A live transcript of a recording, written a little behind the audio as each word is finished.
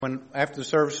After the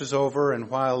service is over and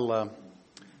while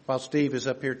Steve is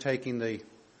up here taking the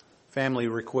family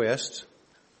requests,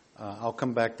 I'll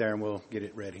come back there and we'll get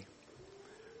it ready.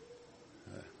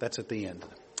 That's at the end.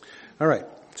 All right.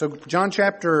 So John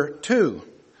chapter 2.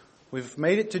 We've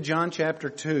made it to John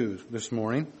chapter 2 this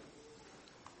morning.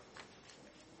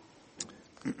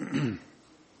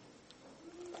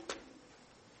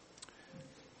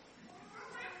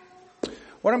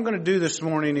 What I'm going to do this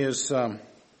morning is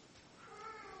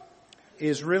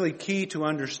really key to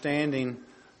understanding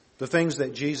the things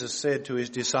that Jesus said to his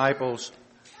disciples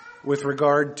with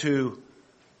regard to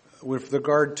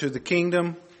the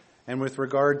kingdom and with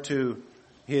regard to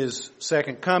his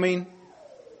second coming,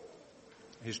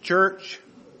 his church.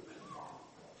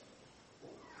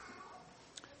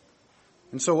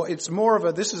 And so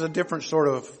this is a different sort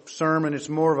of sermon. It's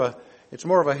more of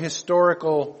a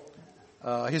historical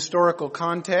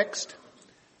context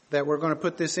that we're going to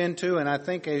put this into, and I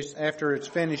think after it's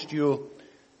finished, you'll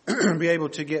be able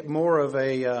to get more of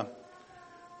a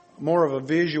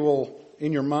visual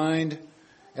in your mind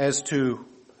as to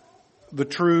the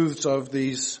truths of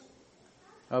these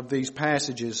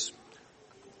passages.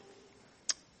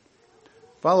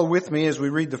 Follow with me as we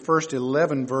read the first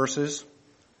 11 verses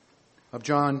of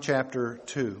John chapter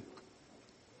 2.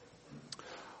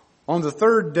 On the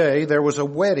third day, there was a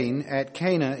wedding at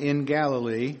Cana in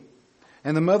Galilee,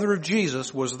 and the mother of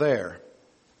Jesus was there.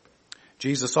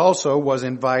 Jesus also was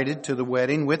invited to the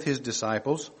wedding with his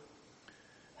disciples.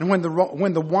 And when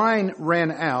the wine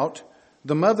ran out,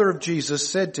 the mother of Jesus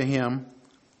said to him,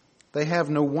 "They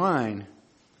have no wine."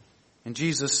 And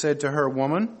Jesus said to her,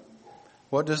 "Woman,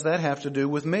 what does that have to do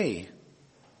with me?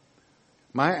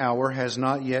 My hour has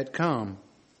not yet come."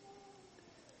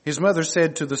 His mother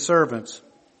said to the servants,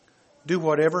 "Do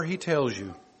whatever he tells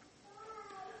you."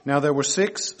 Now there were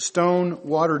 6 stone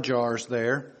water jars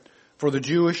there for the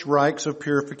Jewish rites of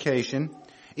purification,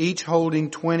 each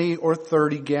holding 20 or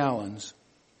 30 gallons.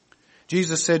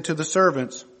 Jesus said to the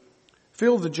servants,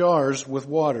 "Fill the jars with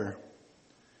water."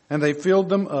 And they filled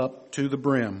them up to the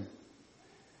brim.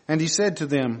 And he said to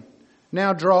them,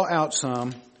 "Now draw out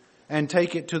some and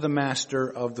take it to the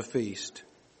master of the feast."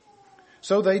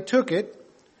 So they took it,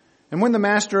 and when the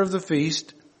master of the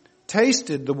feast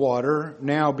tasted the water,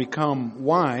 now become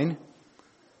wine,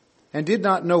 and did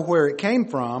not know where it came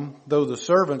from, though the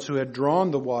servants who had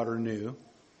drawn the water knew,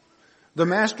 the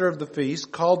master of the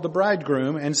feast called the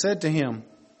bridegroom and said to him,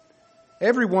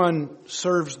 "Everyone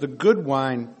serves the good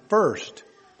wine first,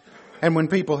 and when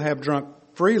people have drunk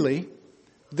freely,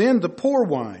 then the poor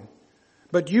wine.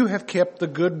 But you have kept the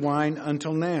good wine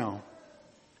until now."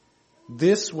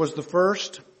 This was the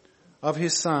first of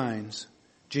his signs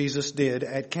Jesus did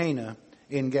at Cana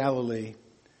in Galilee,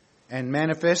 and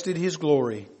manifested his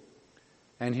glory,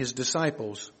 and his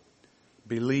disciples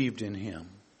believed in him.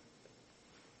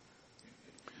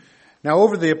 Now,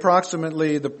 over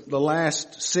approximately the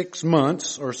last 6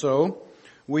 months or so,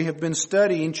 we have been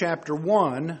studying chapter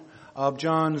 1 of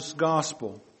John's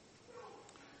Gospel.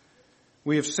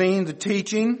 We have seen the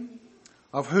teaching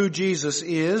of who Jesus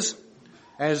is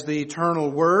as the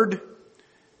eternal Word,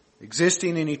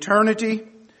 existing in eternity,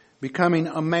 becoming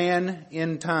a man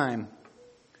in time.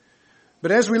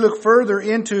 But as we look further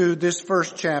into this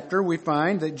first chapter, we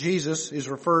find that Jesus is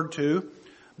referred to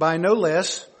by no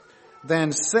less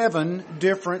than 7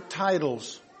 different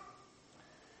titles.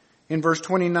 In verse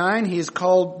 29, he is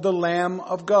called the Lamb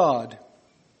of God.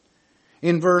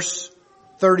 In verse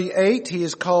 38, he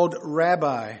is called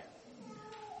Rabbi,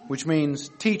 which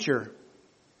means teacher.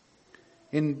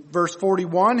 In verse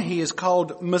 41, he is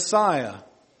called Messiah,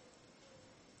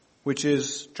 which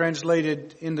is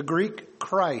translated in the Greek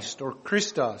Christ or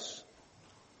Christos.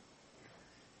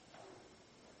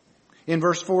 In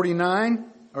verse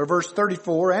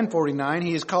 34 and 49,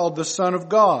 he is called the Son of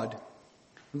God.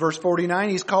 In verse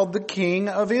 49, he's called the King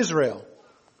of Israel.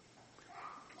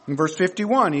 In verse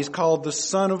 51, he's called the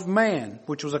Son of Man,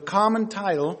 which was a common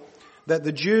title that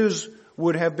the Jews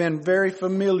would have been very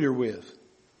familiar with.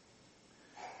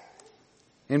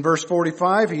 In verse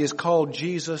 45, he is called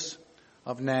Jesus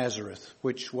of Nazareth,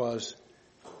 which was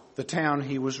the town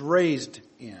he was raised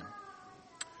in.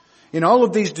 In all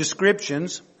of these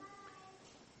descriptions,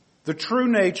 the true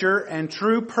nature and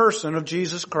true person of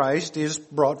Jesus Christ is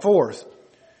brought forth.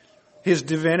 His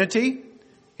divinity,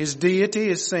 his deity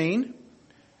is seen,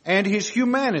 and his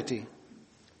humanity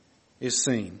is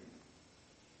seen.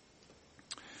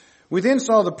 We then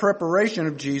saw the preparation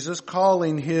of Jesus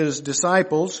calling his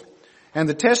disciples and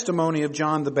the testimony of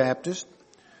John the Baptist,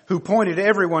 who pointed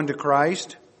everyone to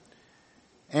Christ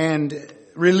and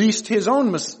released his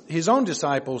own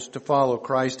disciples to follow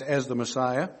Christ as the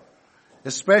Messiah.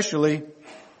 especially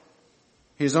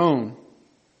his own.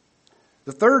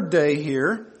 The third day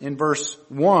here in verse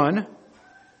 1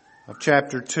 of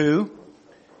chapter 2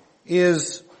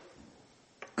 is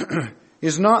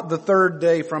not the third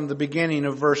day from the beginning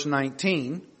of verse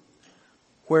 19,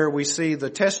 where we see the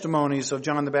testimonies of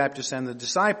John the Baptist and the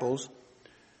disciples.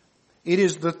 It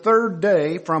is the third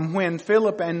day from when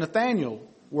Philip and Nathanael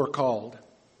were called,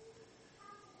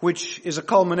 which is a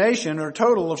culmination or a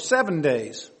total of 7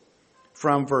 days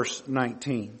from verse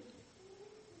 19.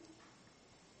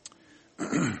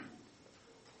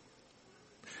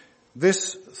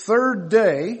 This third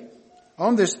day,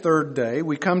 on this third day,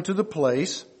 we come to the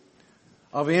place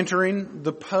of entering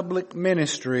the public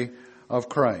ministry of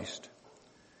Christ.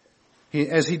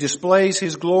 As he displays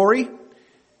his glory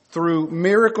through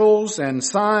miracles and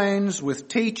signs with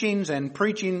teachings and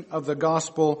preaching of the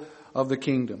gospel of the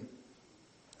kingdom.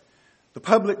 The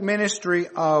public ministry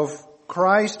of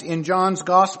Christ in John's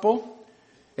gospel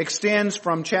extends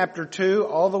from chapter 2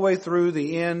 all the way through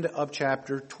the end of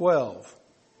chapter 12.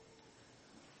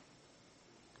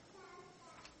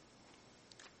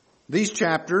 These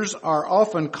chapters are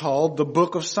often called the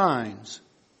book of signs.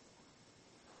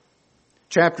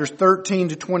 Chapters 13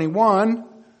 to 21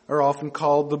 are often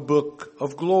called the book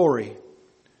of glory.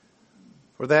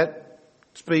 For that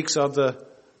speaks of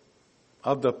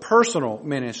the personal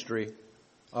ministry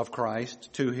of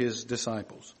Christ to his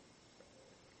disciples.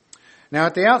 Now,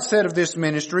 at the outset of this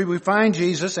ministry, we find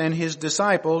Jesus and his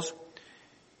disciples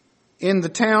in the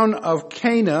town of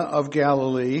Cana of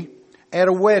Galilee at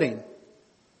a wedding.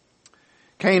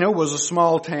 Cana was a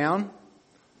small town,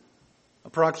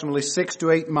 approximately 6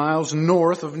 to 8 miles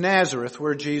north of Nazareth,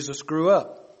 where Jesus grew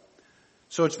up.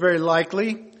 So it's very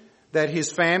likely that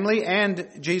his family and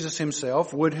Jesus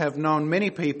himself would have known many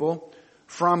people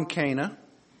from Cana.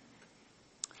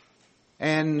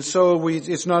 And so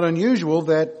it's not unusual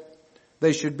that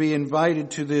they should be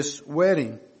invited to this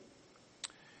wedding.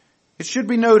 It should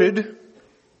be noted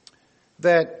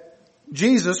that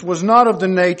Jesus was not of the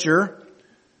nature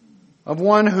of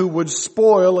one who would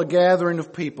spoil a gathering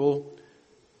of people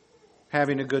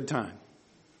having a good time.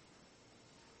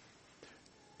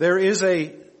 There is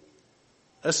a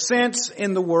sense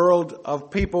in the world of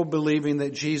people believing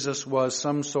that Jesus was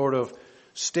some sort of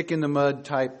stick in the mud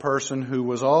type person who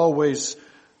was always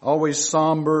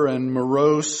somber and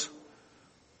morose.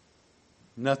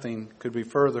 Nothing could be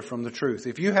further from the truth.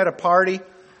 If you had a party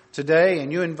today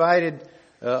and you invited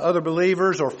other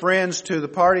believers or friends to the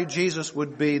party, Jesus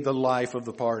would be the life of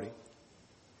the party.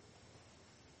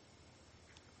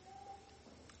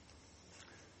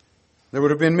 There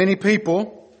would have been many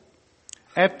people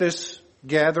at this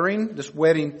gathering, this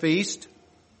wedding feast,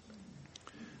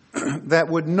 that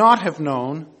would not have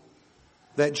known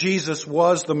that Jesus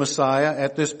was the Messiah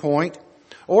at this point,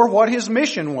 or what his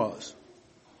mission was.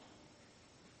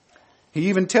 He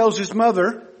even tells his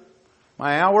mother,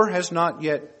 "My hour has not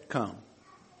yet come."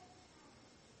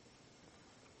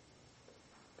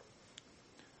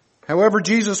 However,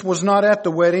 Jesus was not at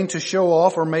the wedding to show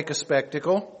off or make a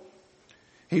spectacle.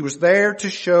 He was there to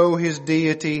show his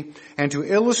deity and to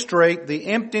illustrate the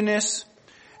emptiness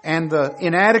and the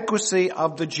inadequacy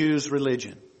of the Jews'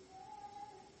 religion.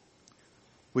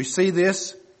 We see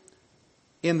this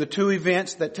in the two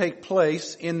events that take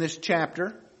place in this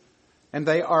chapter, and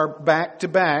they are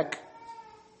back-to-back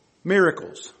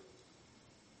miracles.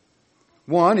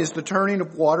 One is the turning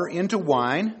of water into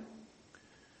wine,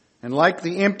 and like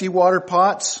the empty water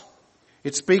pots,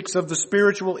 it speaks of the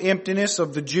spiritual emptiness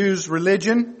of the Jews'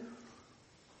 religion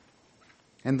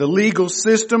and the legal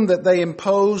system that they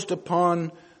imposed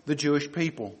upon the Jewish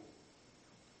people.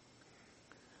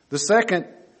 The second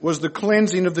was the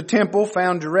cleansing of the temple,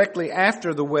 found directly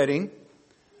after the wedding,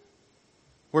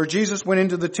 where Jesus went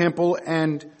into the temple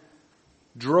and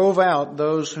drove out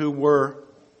those who were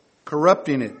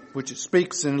corrupting it, which it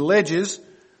speaks and alleges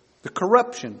the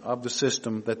corruption of the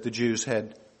system that the Jews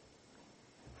had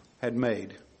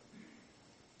made.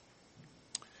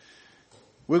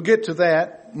 We'll get to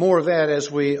that, more of that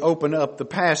as we open up the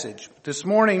passage. This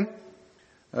morning,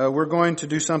 we're going to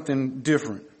do something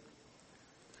different.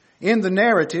 In the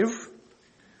narrative,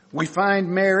 we find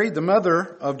Mary, the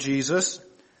mother of Jesus,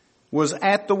 was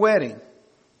at the wedding.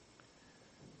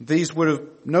 These would have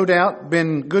no doubt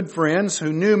been good friends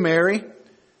who knew Mary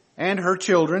and her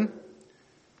children.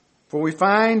 For we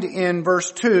find in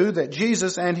verse 2 that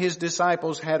Jesus and his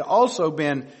disciples had also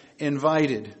been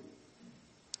invited.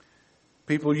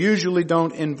 People usually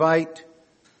don't invite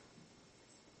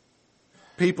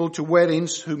people to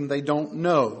weddings whom they don't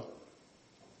know.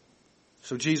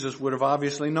 So Jesus would have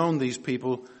obviously known these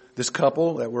people, this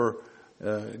couple that were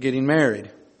getting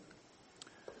married.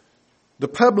 The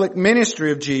public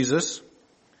ministry of Jesus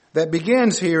that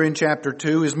begins here in chapter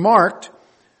 2 is marked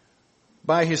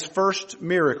by his first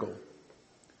miracle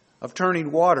of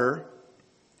turning water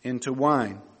into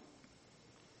wine.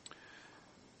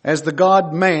 As the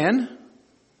God-man,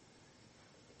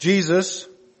 Jesus'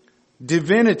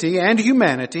 divinity and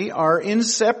humanity are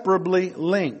inseparably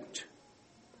linked.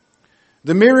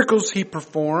 The miracles he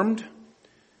performed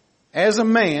as a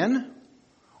man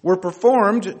were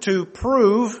performed to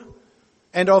prove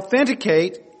and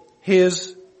authenticate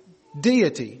his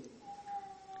deity.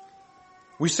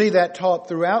 We see that taught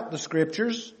throughout the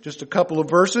Scriptures. Just a couple of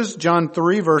verses. John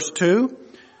 3, verse 2.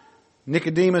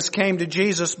 Nicodemus came to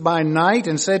Jesus by night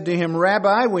and said to him,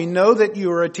 "Rabbi, we know that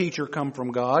you are a teacher come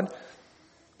from God,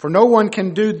 for no one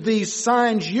can do these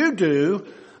signs you do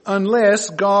unless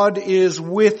God is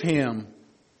with him."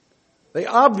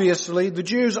 The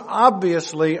Jews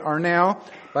obviously are now,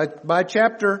 by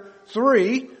chapter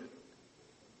 3,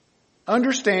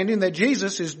 understanding that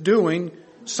Jesus is doing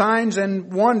signs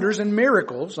and wonders and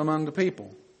miracles among the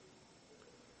people.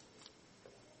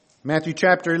 Matthew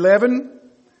chapter 11,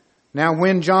 now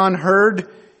when John heard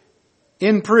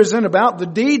in prison about the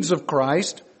deeds of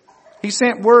Christ, he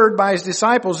sent word by his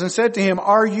disciples and said to him,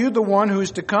 "Are you the one who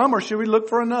is to come, or should we look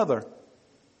for another?"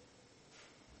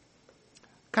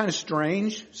 Kind of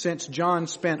strange, since John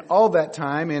spent all that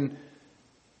time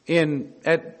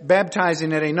at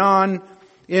baptizing at Aenon,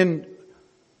 in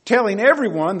telling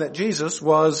everyone that Jesus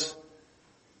was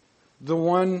the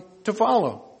one to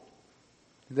follow,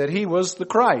 that he was the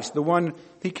Christ, the one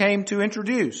he came to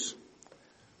introduce.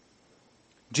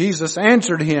 Jesus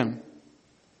answered him,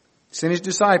 sent his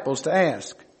disciples to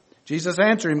ask. Jesus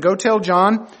answered him, "Go tell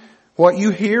John what you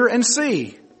hear and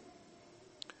see.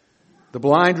 The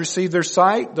blind receive their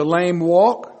sight, the lame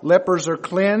walk, lepers are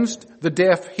cleansed, the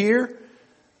deaf hear,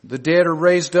 the dead are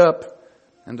raised up,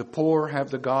 and the poor have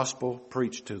the gospel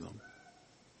preached to them."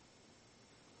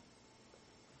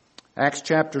 Acts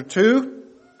chapter 2,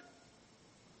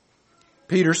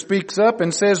 Peter speaks up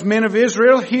and says, "Men of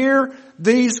Israel, hear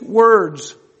these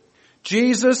words.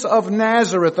 Jesus of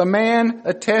Nazareth, a man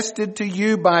attested to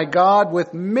you by God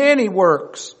with many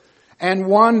works and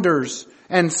wonders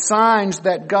and signs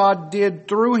that God did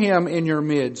through him in your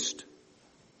midst."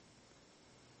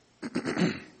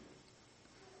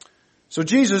 So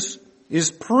Jesus is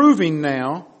proving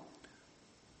now,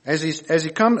 as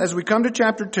we come to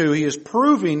chapter 2, he is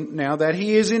proving now that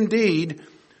he is indeed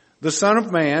the Son of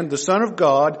Man, the Son of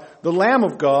God, the Lamb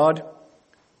of God,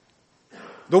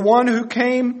 the one who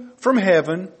came from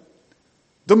heaven,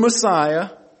 the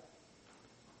Messiah,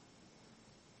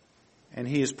 and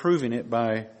he is proving it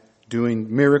by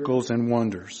doing miracles and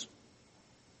wonders.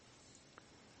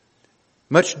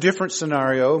 Much different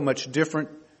scenario, much different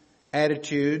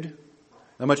attitude,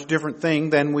 a much different thing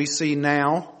than we see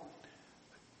now,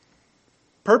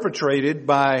 perpetrated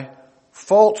by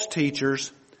false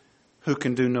teachers who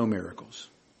can do no miracles.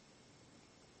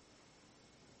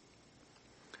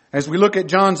 As we look at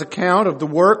John's account of the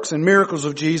works and miracles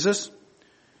of Jesus,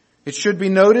 it should be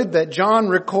noted that John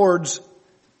records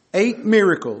 8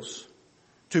 miracles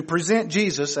to present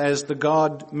Jesus as the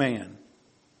God-man.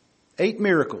 8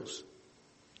 miracles.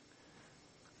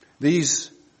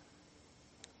 These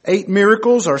 8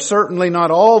 miracles are certainly not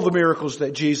all the miracles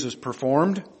that Jesus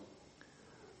performed,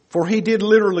 for he did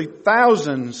literally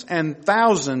thousands and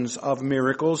thousands of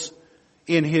miracles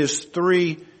in his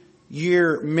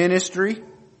 3-year ministry,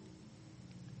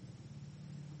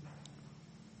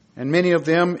 and many of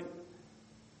them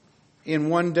in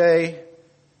one day,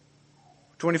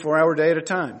 24-hour day at a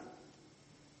time.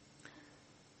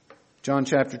 John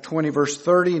chapter 20, verse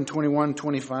 30 and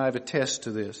 21-25 attest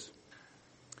to this.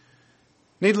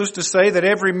 Needless to say that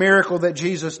every miracle that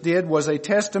Jesus did was a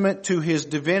testament to his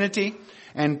divinity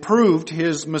and proved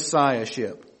his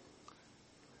messiahship.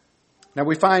 Now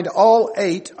we find all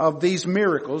 8 of these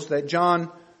miracles that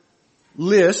John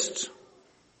lists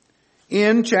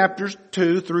in chapters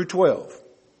 2 through 12.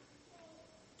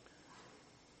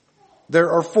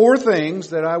 There are 4 things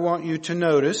that I want you to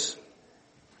notice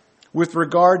with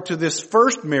regard to this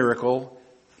first miracle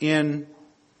in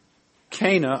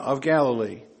Cana of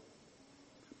Galilee.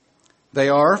 They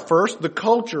are, first, the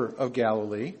culture of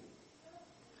Galilee.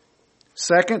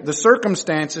 Second, the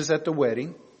circumstances at the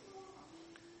wedding.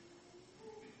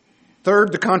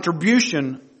 Third, the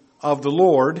contribution of the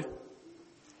Lord.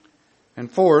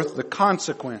 And fourth, the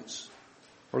consequence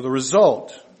or the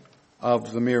result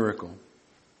of the miracle.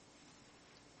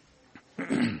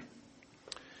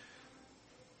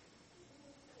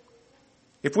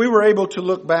 If we were able to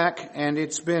look back, and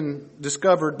it's been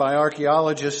discovered by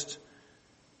archaeologists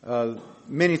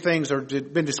Many things have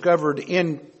been discovered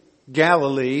in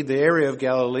Galilee, the area of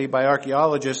Galilee, by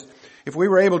archaeologists. If we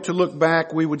were able to look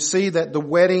back, we would see that the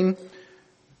wedding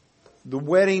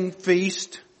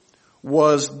feast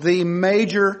was the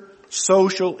major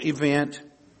social event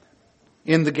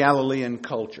in the Galilean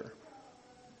culture.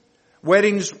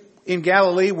 Weddings in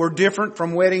Galilee were different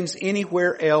from weddings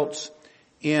anywhere else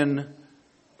in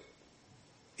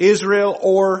Israel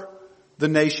or the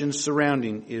nations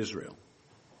surrounding Israel.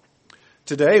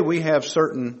 Today we have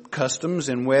certain customs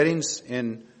and weddings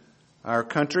in our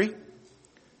country.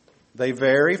 They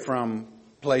vary from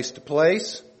place to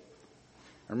place.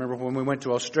 I remember when we went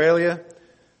to Australia.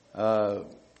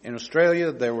 In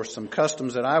Australia, there were some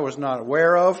customs that I was not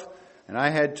aware of, and I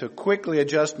had to quickly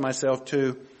adjust myself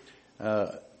to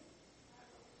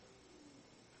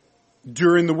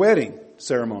during the wedding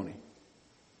ceremony.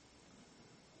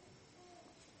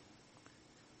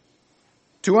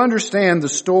 To understand the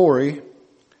story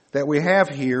that we have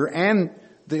here and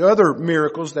the other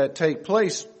miracles that take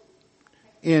place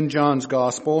in John's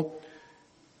Gospel,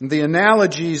 the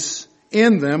analogies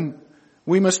in them,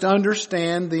 we must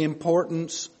understand the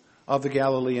importance of the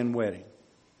Galilean wedding.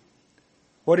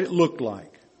 What it looked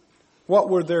like. What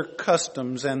were their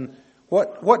customs and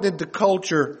what did the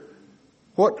culture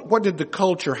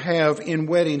have in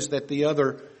weddings that the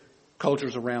other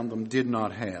cultures around them did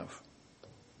not have?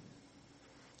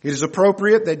 It is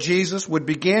appropriate that Jesus would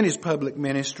begin his public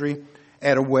ministry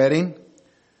at a wedding,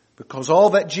 because all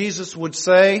that Jesus would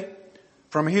say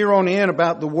from here on in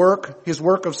about his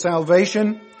work of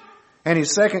salvation and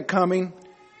his second coming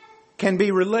can be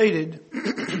related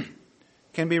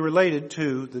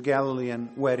to the Galilean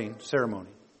wedding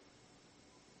ceremony.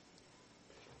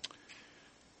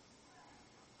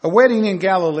 A wedding in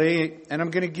Galilee, and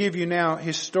I'm going to give you now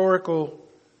historical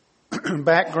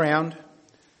background.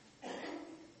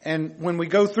 And when we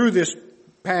go through this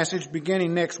passage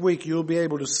beginning next week, you'll be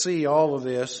able to see all of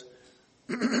this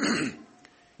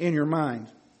in your mind.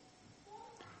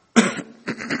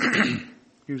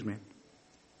 Excuse me.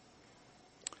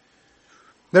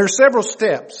 There are several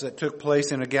steps that took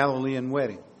place in a Galilean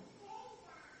wedding.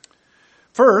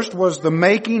 First was the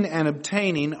making and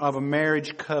obtaining of a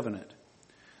marriage covenant.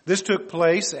 This took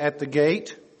place at the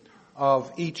gate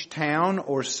of each town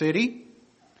or city,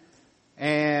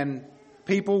 and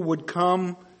people would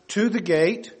come to the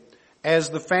gate as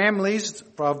the families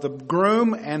of the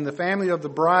groom and the family of the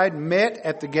bride met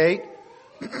at the gate.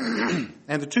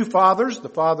 And the two fathers, the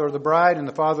father of the bride and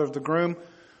the father of the groom,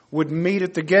 would meet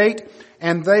at the gate,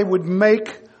 and they would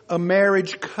make a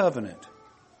marriage covenant.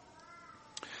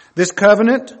 This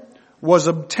covenant was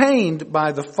obtained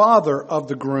by the father of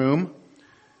the groom,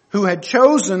 who had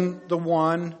chosen the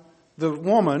woman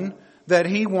that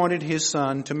he wanted his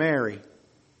son to marry.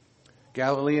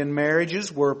 Galilean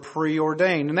marriages were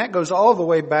preordained, and that goes all the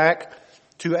way back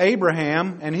to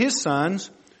Abraham and his sons.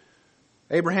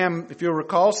 Abraham, if you'll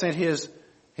recall, sent his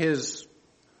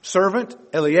servant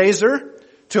Eliezer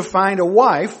to find a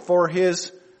wife for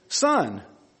his son.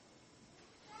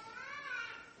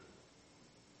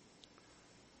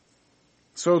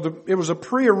 So it was a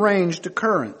prearranged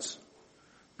occurrence.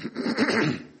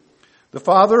 The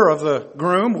father of the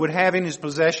groom would have in his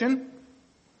possession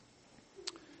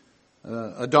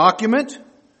a document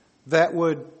that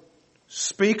would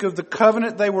speak of the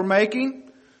covenant they were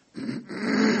making.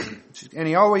 And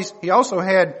he also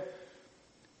had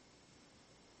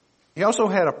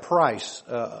a price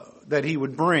that he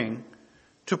would bring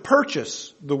to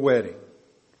purchase the wedding,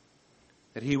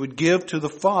 that he would give to the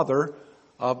father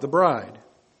of the bride.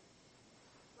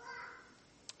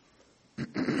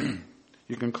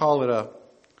 You can call it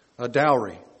a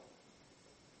dowry.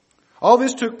 All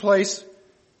this took place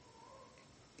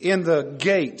in the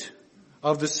gate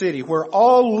of the city, where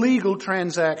all legal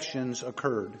transactions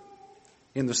occurred,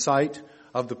 in the sight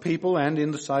of the people and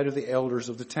in the sight of the elders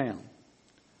of the town.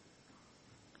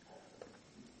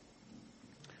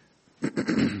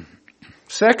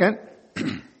 Second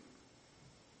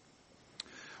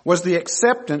was the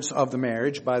acceptance of the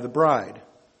marriage by the bride.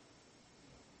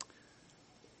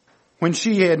 When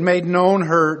she had made known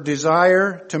her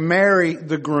desire to marry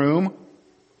the groom,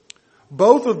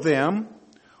 both of them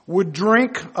would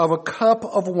drink of a cup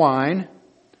of wine,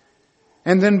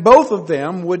 and then both of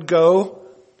them would go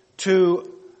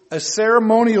to a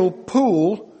ceremonial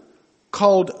pool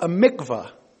called a mikvah.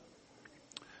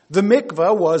 The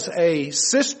mikvah was a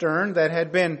cistern that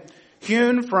had been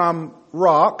hewn from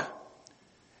rock,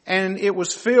 and it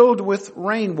was filled with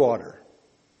rainwater.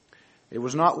 It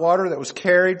was not water that was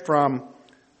carried from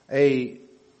a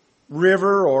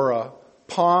river or a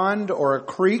pond or a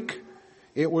creek.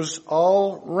 It was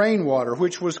all rainwater,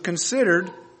 which was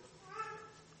considered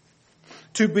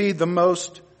to be the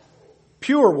most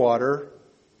pure water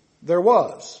there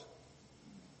was.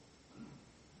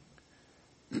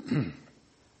 In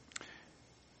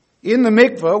the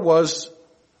mikveh was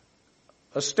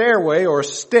a stairway or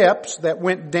steps that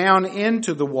went down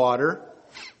into the water.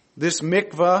 This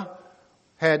mikveh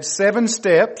had 7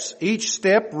 steps. Each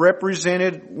step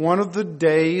represented one of the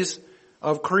days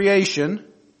of creation.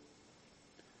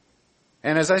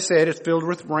 And as I said, it's filled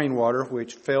with rainwater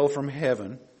which fell from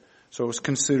heaven. So it was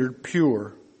considered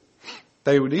pure.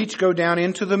 They would each go down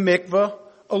into the mikveh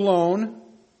alone.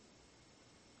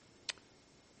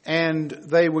 And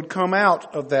they would come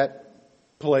out of that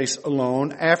place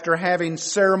alone after having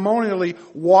ceremonially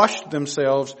washed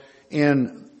themselves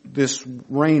in this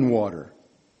rainwater,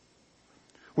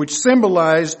 which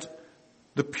symbolized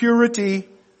the purity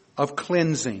of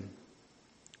cleansing.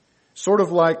 It's sort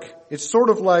of like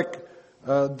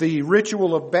the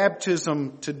ritual of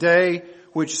baptism today,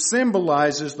 which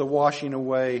symbolizes the washing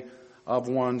away of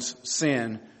one's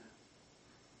sin,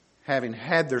 having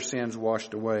had their sins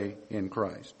washed away in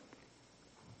Christ.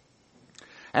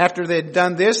 After they'd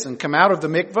done this and come out of the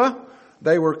mikveh,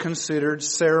 they were considered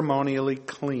ceremonially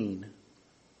clean.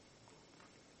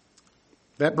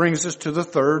 That brings us to the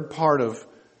third part of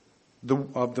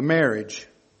the marriage.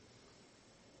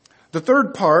 The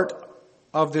third part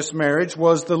of this marriage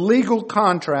was the legal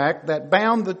contract that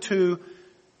bound the two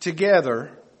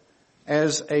together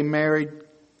as a married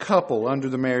couple under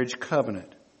the marriage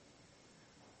covenant.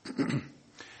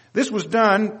 This was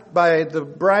done by the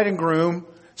bride and groom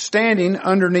standing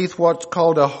underneath what's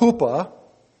called a huppah.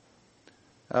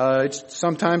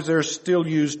 Sometimes they're still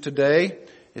used today.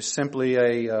 It's simply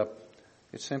a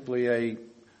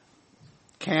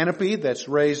canopy that's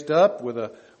raised up with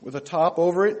a top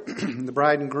over it. The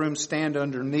bride and groom stand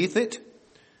underneath it,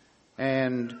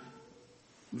 and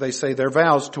they say their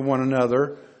vows to one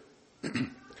another.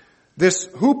 This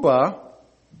huppah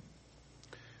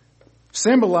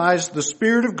symbolized the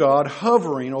Spirit of God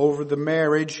hovering over the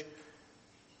marriage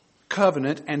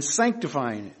covenant and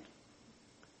sanctifying it,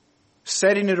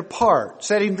 setting it apart,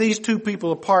 setting these two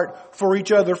people apart for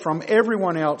each other from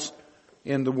everyone else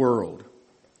in the world.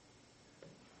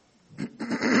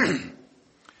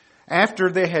 After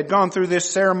they had gone through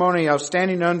this ceremony of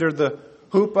standing under the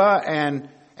huppah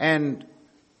and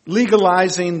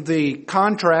legalizing the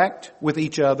contract with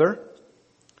each other,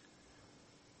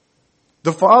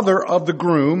 the father of the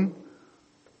groom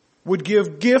would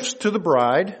give gifts to the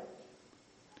bride,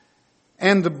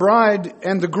 and the bride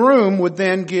and the groom would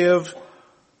then give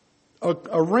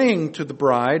a ring to the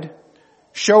bride,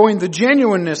 showing the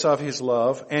genuineness of his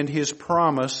love and his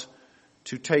promise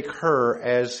to take her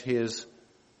as his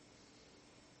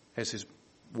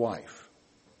wife.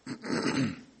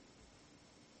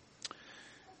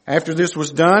 After this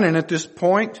was done, and at this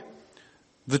point,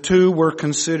 the two were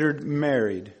considered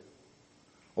married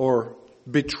or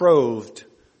betrothed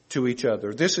to each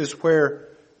other. This is where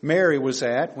Mary was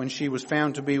at when she was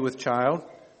found to be with child.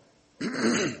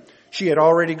 She had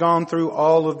already gone through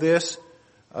all of this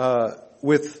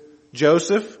with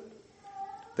Joseph.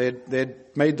 They'd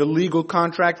made the legal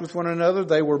contract with one another.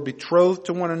 They were betrothed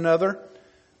to one another,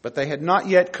 but they had not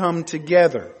yet come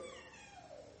together.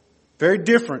 Very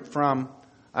different from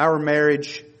our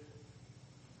marriage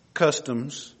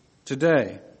customs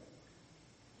today.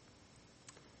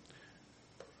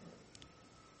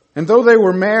 And though they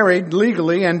were married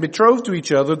legally and betrothed to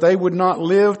each other, they would not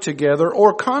live together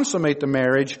or consummate the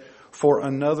marriage for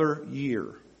another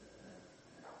year.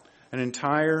 An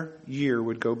entire year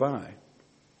would go by.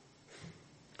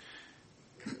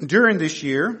 During this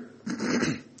year,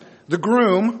 the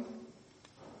groom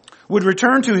would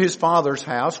return to his father's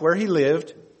house where he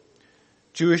lived.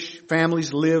 Jewish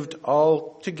families lived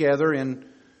all together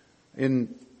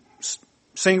in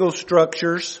single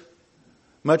structures,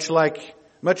 much like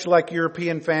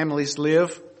European families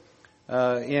live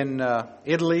in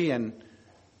Italy and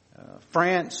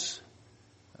France,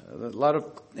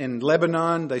 in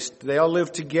Lebanon. They all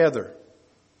live together.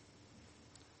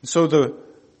 So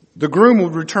the groom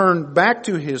would return back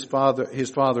to his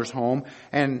father's home,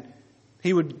 and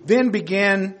he would then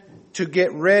begin to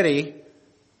get ready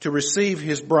to receive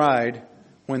his bride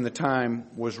when the time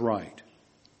was right.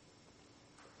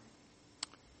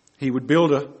 He would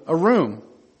build a room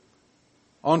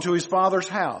onto his father's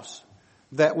house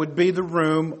that would be the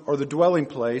room or the dwelling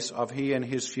place of he and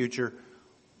his future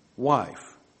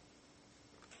wife.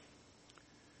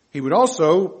 He would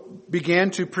also begin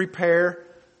to prepare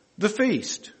the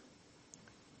feast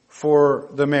for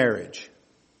the marriage.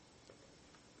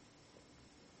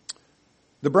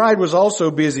 The bride was also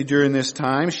busy during this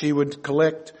time. She would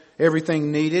collect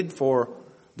everything needed for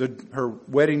her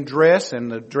wedding dress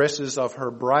and the dresses of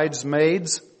her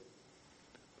bridesmaids.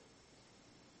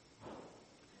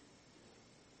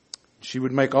 She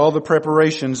would make all the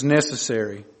preparations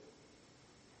necessary.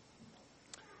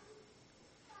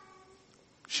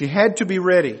 She had to be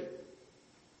ready,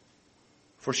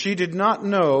 for she did not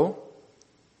know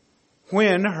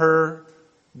when her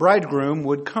bridegroom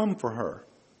would come for her.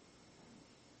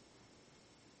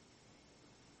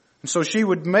 And so she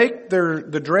would make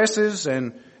the dresses,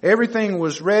 and everything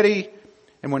was ready.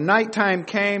 And when nighttime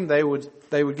came, they would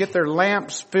get their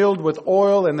lamps filled with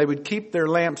oil, and they would keep their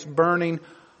lamps burning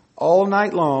all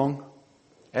night long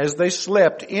as they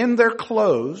slept in their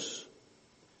clothes,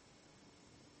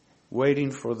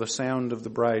 waiting for the sound of the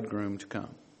bridegroom to come.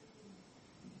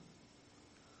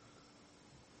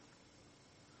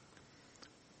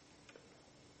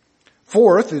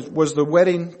 Fourth was the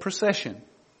wedding procession.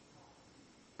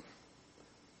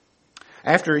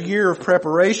 After a year of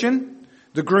preparation,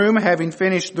 the groom, having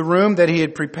finished the room that he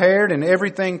had prepared and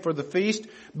everything for the feast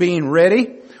being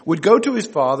ready, would go to his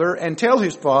father and tell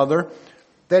his father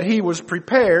that he was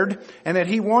prepared and that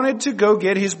he wanted to go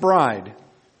get his bride.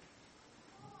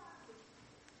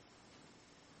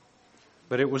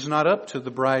 But it was not up to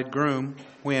the bridegroom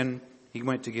when he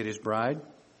went to get his bride.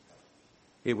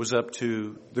 It was up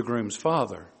to the groom's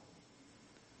father.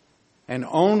 And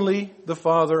only the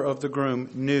father of the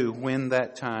groom knew when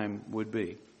that time would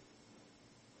be.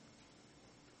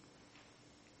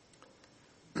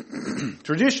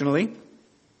 Traditionally,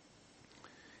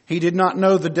 he did not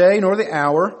know the day nor the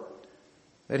hour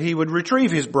that he would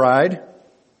retrieve his bride.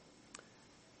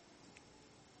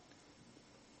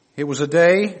 It was a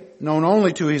day known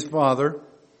only to his father.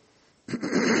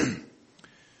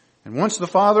 And once the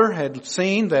father had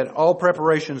seen that all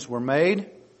preparations were made,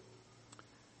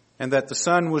 and that the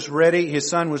son was ready, his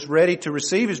son was ready to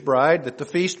receive his bride, that the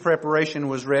feast preparation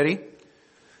was ready,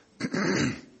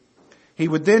 he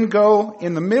would then go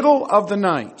in the middle of the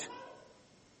night,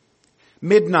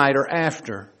 midnight or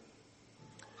after.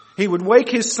 He would wake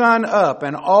his son up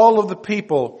and all of the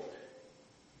people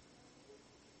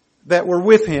that were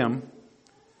with him,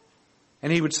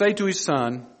 and he would say to his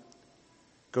son,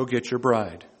 "Go get your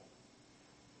bride."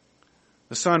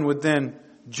 The son would then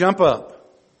jump up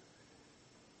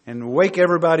and wake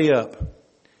everybody up.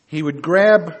 He would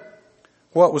grab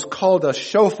what was called a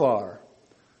shofar,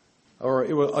 or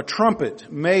it was a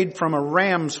trumpet made from a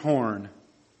ram's horn.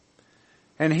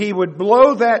 And he would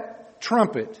blow that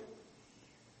trumpet,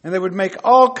 and they would make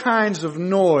all kinds of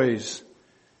noise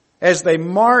as they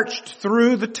marched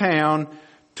through the town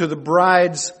to the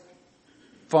bride's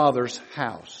father's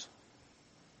house.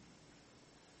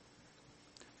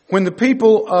 When the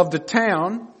people of the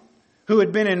town who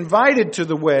had been invited to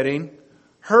the wedding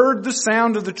heard the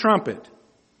sound of the trumpet,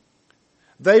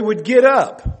 they would get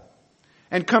up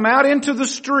and come out into the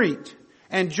street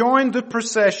and join the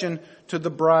procession to the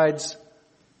bride's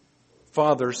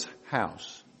father's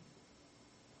house.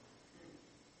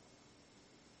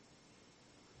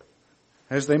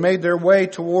 As they made their way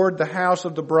toward the house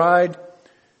of the bride,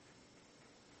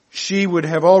 she would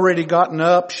have already gotten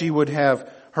up. She would have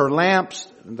her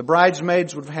lamps. The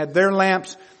bridesmaids would have had their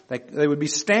lamps. They would be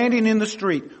standing in the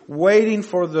street waiting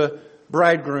for the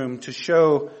bridegroom to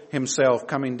show himself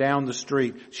coming down the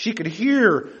street. She could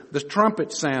hear the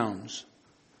trumpet sounds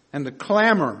and the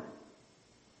clamor.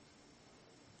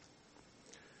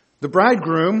 The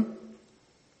bridegroom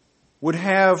would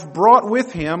have brought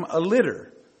with him a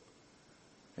litter.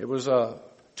 It was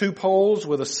 2 poles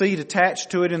with a seat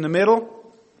attached to it in the middle.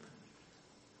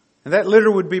 And that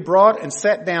litter would be brought and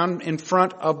set down in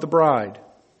front of the bride.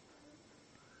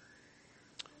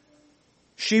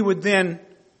 She would then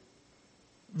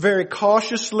very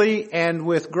cautiously and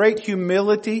with great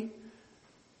humility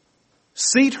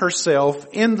seat herself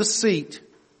in the seat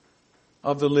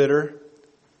of the litter,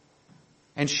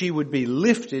 and she would be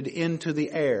lifted into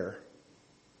the air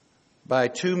by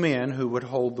 2 men who would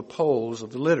hold the poles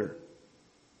of the litter.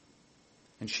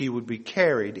 And she would be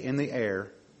carried in the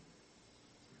air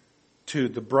to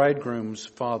the bridegroom's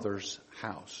father's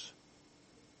house.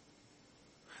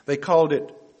 They called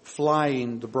it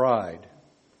flying the bride.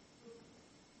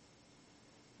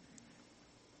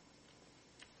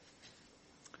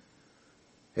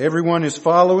 Everyone is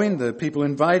following. The people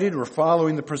invited were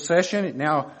following the procession. It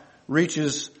now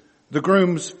reaches the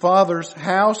groom's father's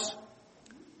house.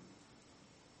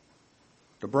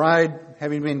 The bride,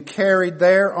 having been carried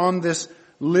there on this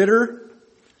litter,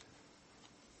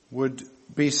 would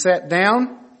be set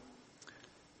down,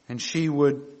 and she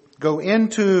would go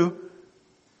into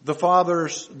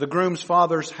the groom's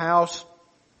father's house,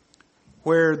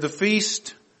 where the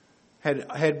feast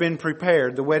had been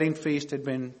prepared. The wedding feast had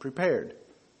been prepared.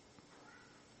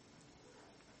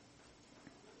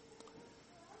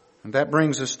 And that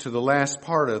brings us to the last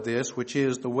part of this, which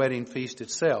is the wedding feast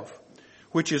itself,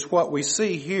 which is what we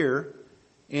see here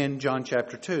in John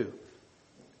chapter 2.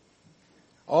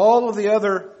 All of the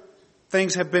other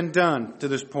things have been done to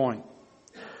this point.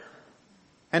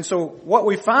 And so what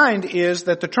we find is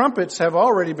that the trumpets have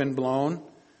already been blown.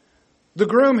 The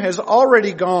groom has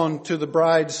already gone to the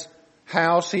bride's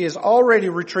house. He has already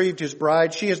retrieved his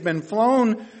bride. She has been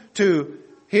flown to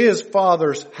his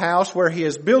father's house where he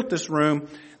has built this room.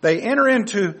 They enter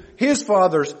into his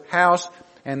father's house,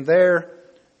 and there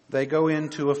they go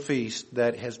into a feast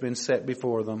that has been set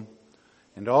before them.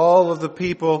 And all of the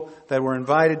people that were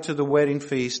invited to the wedding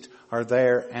feast are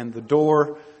there, and the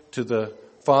door to the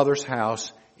father's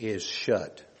house is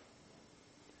shut.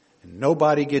 And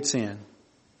nobody gets in,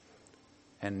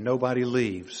 and nobody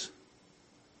leaves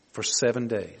for 7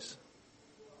 days.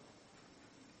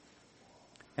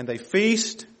 And they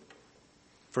feast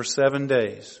for 7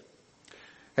 days.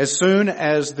 As soon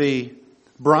as the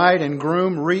bride and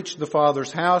groom reach the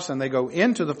father's house and they go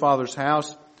into the father's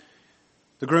house,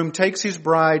 the groom takes his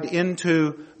bride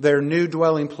into their new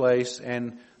dwelling place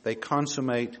and they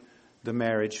consummate the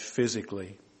marriage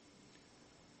physically.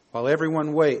 While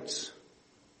everyone waits,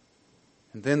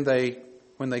 and then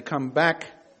when they come back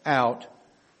out,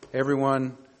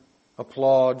 everyone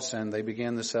applauds and they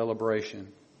begin the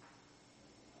celebration.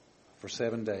 For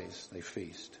 7 days they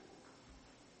feast.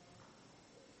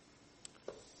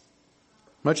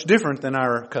 Much different than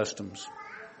our customs.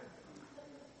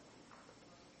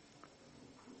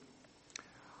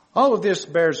 All of this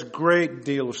bears a great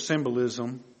deal of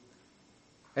symbolism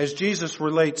as Jesus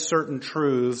relates certain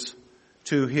truths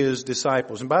to his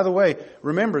disciples. And by the way,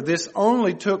 remember, this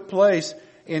only took place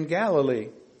in Galilee.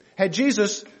 Had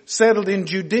Jesus settled in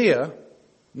Judea,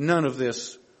 none of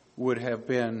this would have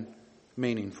been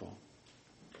meaningful.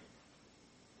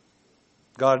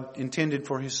 God intended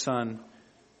for his Son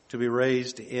to be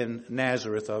raised in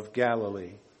Nazareth of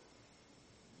Galilee.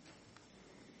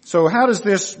 So what does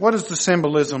the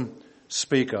symbolism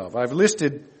speak of? I've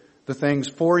listed the things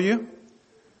for you.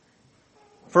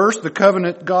 First, the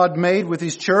covenant God made with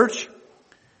his church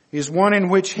is one in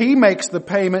which he makes the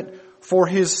payment for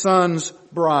his Son's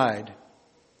bride.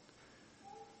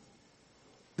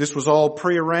 This was all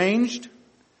prearranged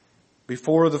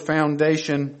before the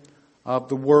foundation of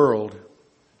the world.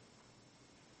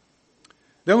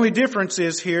 The only difference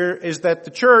is that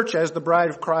the church, as the bride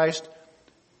of Christ,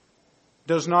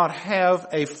 does not have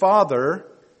a father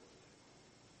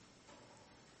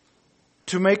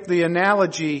to make the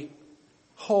analogy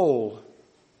whole.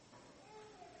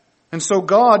 And so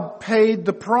God paid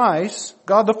the price,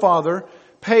 God the Father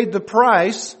paid the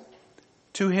price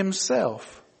to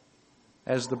himself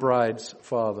as the bride's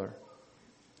father.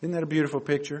 Isn't that a beautiful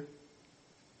picture?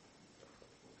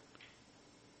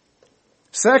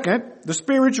 Second, the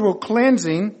spiritual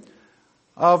cleansing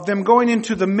of them going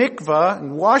into the mikvah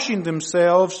and washing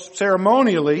themselves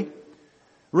ceremonially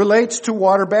relates to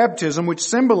water baptism, which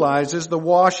symbolizes the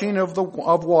washing of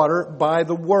water by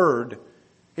the Word.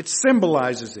 It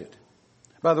symbolizes it.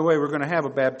 By the way, we're going to have a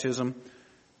baptism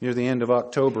near the end of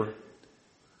October,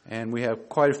 and we have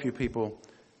quite a few people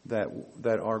that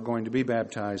are going to be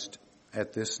baptized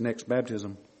at this next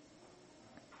baptism.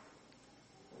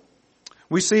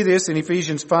 We see this in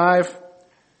Ephesians 5,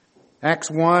 Acts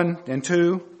 1 and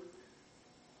 2.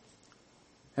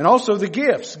 And also the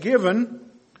gifts given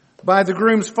by the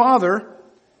groom's father,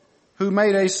 who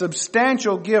made a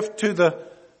substantial gift to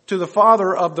the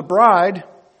father of the bride.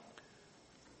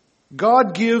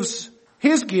 God gives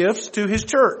his gifts to his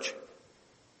church.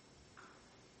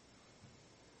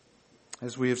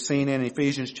 As we have seen in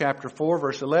Ephesians chapter 4,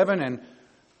 verse 11, and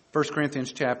 1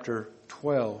 Corinthians chapter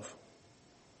 12.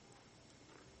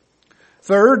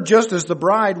 Third, just as the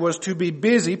bride was to be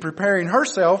busy preparing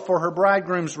herself for her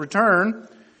bridegroom's return,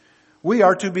 we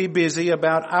are to be busy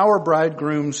about our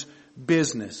bridegroom's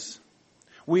business.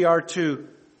 We are to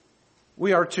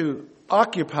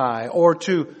occupy or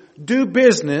to do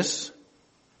business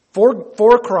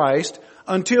for Christ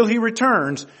until he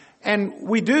returns. And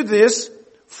we do this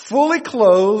fully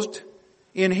clothed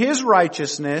in his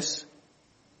righteousness,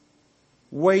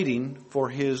 waiting for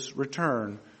his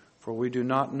return. For we do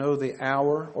not know the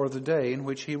hour or the day in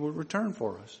which he will return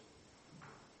for us.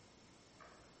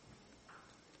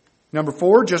 Number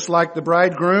 4, just like the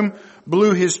bridegroom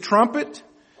blew his trumpet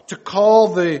to call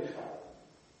those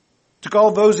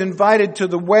invited to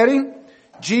the wedding,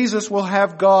 Jesus will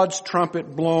have God's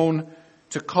trumpet blown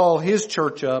to call His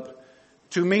church up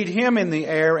to meet Him in the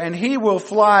air, and He will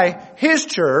fly His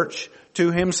church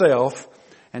to Himself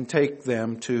and take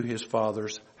them to His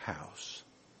Father's house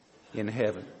in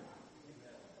heaven.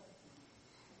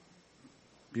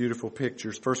 Beautiful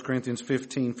pictures. 1 Corinthians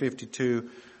 15:52,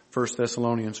 1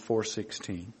 Thessalonians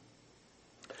 4:16.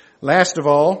 Last of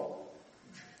all,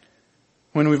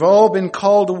 when we've all been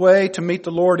called away to meet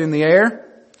the Lord in the air,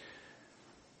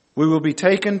 we will be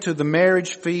taken to the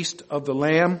marriage feast of the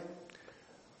Lamb,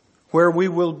 where we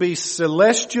will be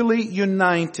celestially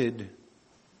united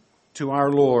to our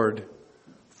Lord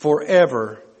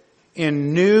forever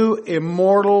in new,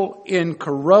 immortal,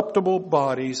 incorruptible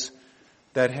bodies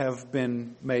that have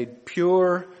been made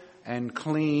pure and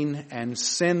clean and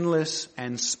sinless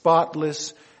and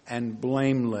spotless and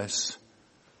blameless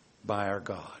by our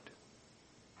God.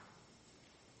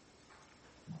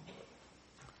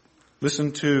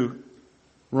 Listen to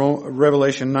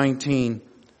Revelation 19,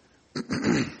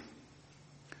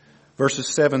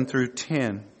 verses 7 through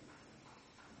 10.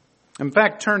 In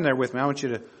fact, turn there with me. I want you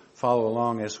to follow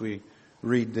along as we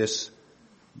read this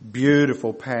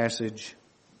beautiful passage.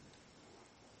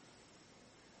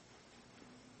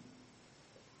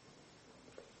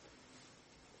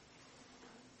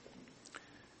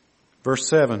 Verse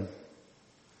 7.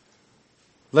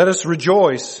 Let us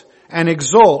rejoice and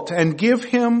exult and give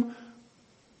Him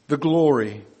the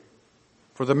glory,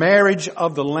 for the marriage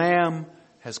of the Lamb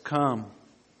has come,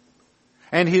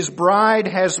 and His bride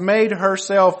has made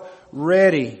herself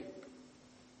ready.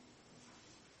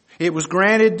 It was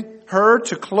granted her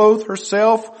to clothe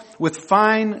herself with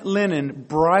fine linen,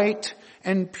 bright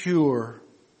and pure.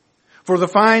 For the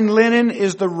fine linen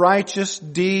is the righteous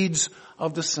deeds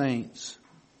of the saints.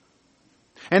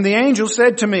 And the angel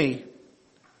said to me,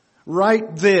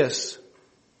 write this: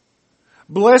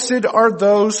 blessed are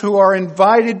those who are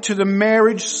invited to the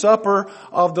marriage supper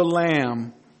of the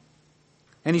Lamb.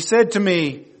 And he said to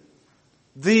me,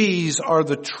 these are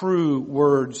the true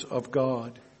words of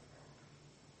God.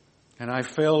 And I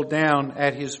fell down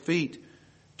at His feet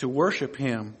to worship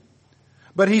Him.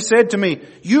 But he said to me,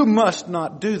 you must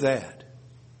not do that.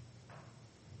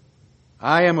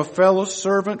 I am a fellow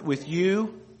servant with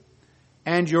you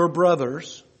and your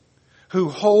brothers who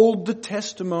hold the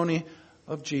testimony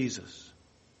of Jesus.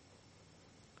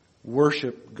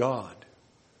 Worship God.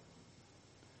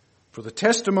 For the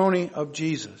testimony of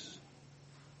Jesus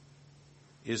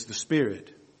is the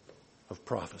spirit of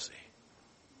prophecy.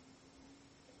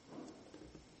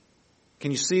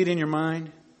 Can you see it in your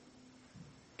mind?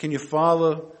 Can you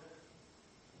follow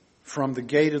from the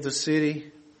gate of the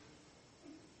city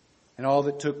and all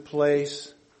that took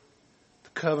place? The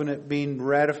covenant being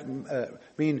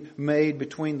made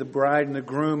between the bride and the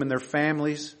groom and their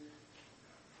families.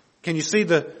 Can you see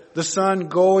the son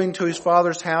going to his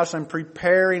father's house and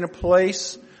preparing a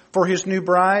place for his new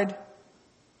bride?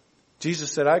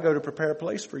 Jesus said, I go to prepare a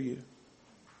place for you.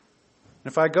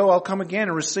 And if I go, I'll come again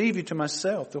and receive you to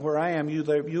myself. That where I am,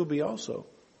 you'll be also.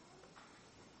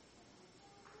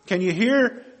 Can you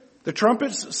hear the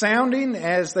trumpets sounding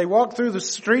as they walk through the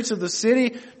streets of the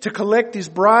city to collect his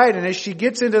bride? And as she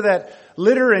gets into that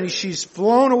litter and she's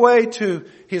flown away to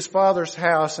his father's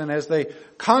house, and as they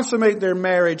consummate their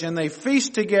marriage and they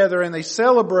feast together and they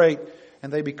celebrate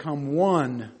and they become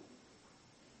one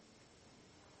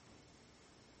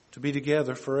to be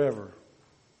together forever.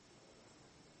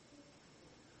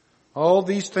 All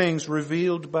these things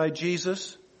revealed by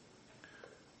Jesus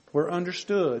were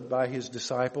understood by His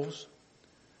disciples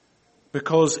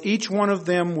because each one of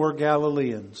them were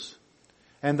Galileans,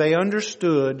 and they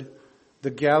understood the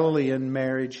Galilean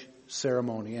marriage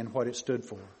ceremony and what it stood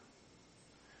for.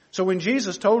 So when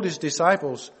Jesus told His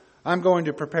disciples, I'm going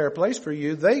to prepare a place for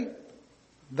you,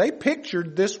 they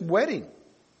pictured this wedding.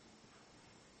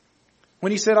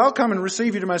 When He said, I'll come and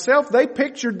receive you to myself, they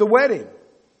pictured the wedding.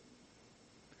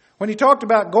 When He talked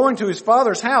about going to His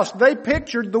Father's house, they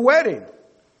pictured the wedding.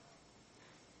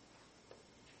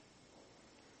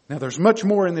 Now there's much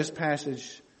more in this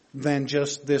passage than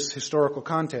just this historical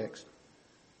context.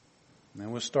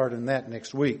 And we'll start in that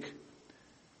next week.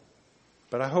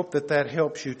 But I hope that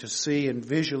helps you to see and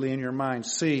visually in your mind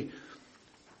see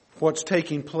what's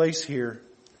taking place here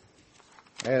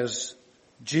as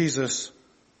Jesus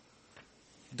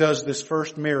does this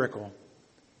first miracle.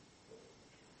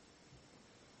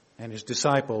 And His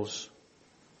disciples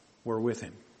were with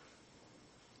Him.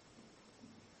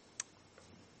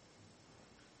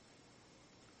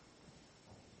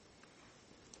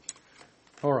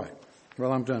 All right.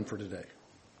 Well, I'm done for today.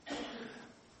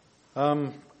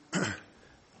 Let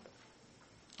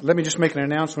me just make an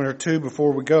announcement or two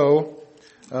before we go,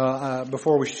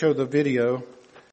 before we show the video.